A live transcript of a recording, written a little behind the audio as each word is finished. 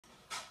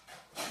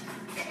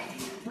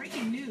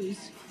Breaking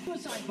news,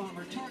 suicide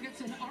bomber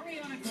targets an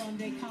Ariana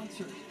Grande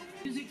concert.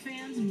 Music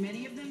fans,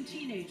 many of them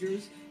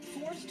teenagers,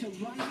 forced to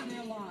run for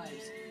their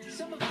lives,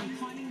 some of them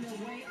finding their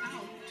way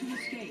out to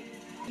escape.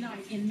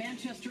 Tonight in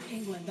Manchester,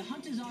 England, the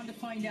hunt is on to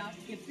find out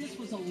if this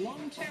was a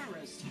lone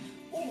terrorist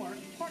or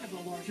part of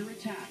a larger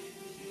attack.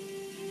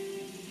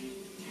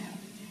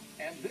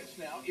 And this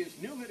now is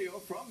new video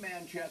from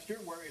Manchester,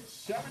 where it's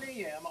 7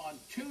 a.m. on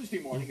Tuesday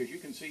morning. As you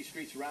can see,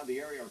 streets around the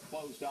area are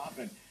closed off,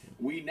 and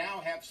we now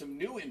have some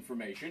new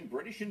information.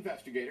 British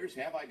investigators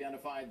have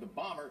identified the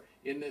bomber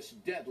in this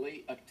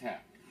deadly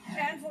attack.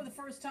 And for the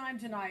first time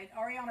tonight,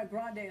 Ariana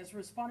Grande has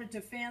responded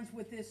to fans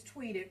with this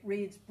tweet. It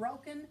reads,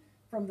 "Broken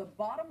from the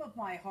bottom of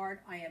my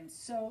heart, I am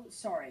so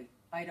sorry.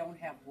 I don't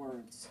have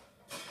words."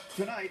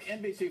 Tonight,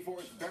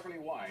 NBC4's Beverly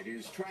White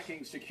is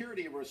tracking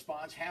security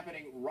response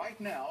happening right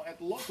now at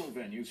local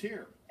venues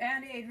here.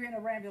 And Adriana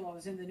Rambulo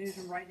is in the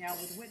newsroom right now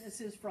with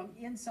witnesses from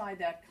inside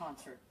that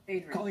concert.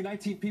 Adriana. Colleen,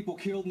 19 people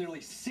killed, nearly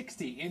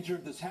 60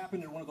 injured. This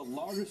happened in one of the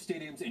largest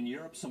stadiums in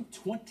Europe, some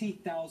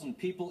 20,000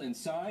 people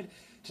inside.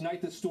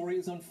 Tonight, the story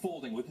is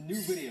unfolding with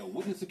new video,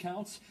 witness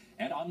accounts,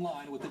 and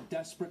online with a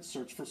desperate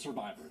search for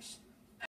survivors.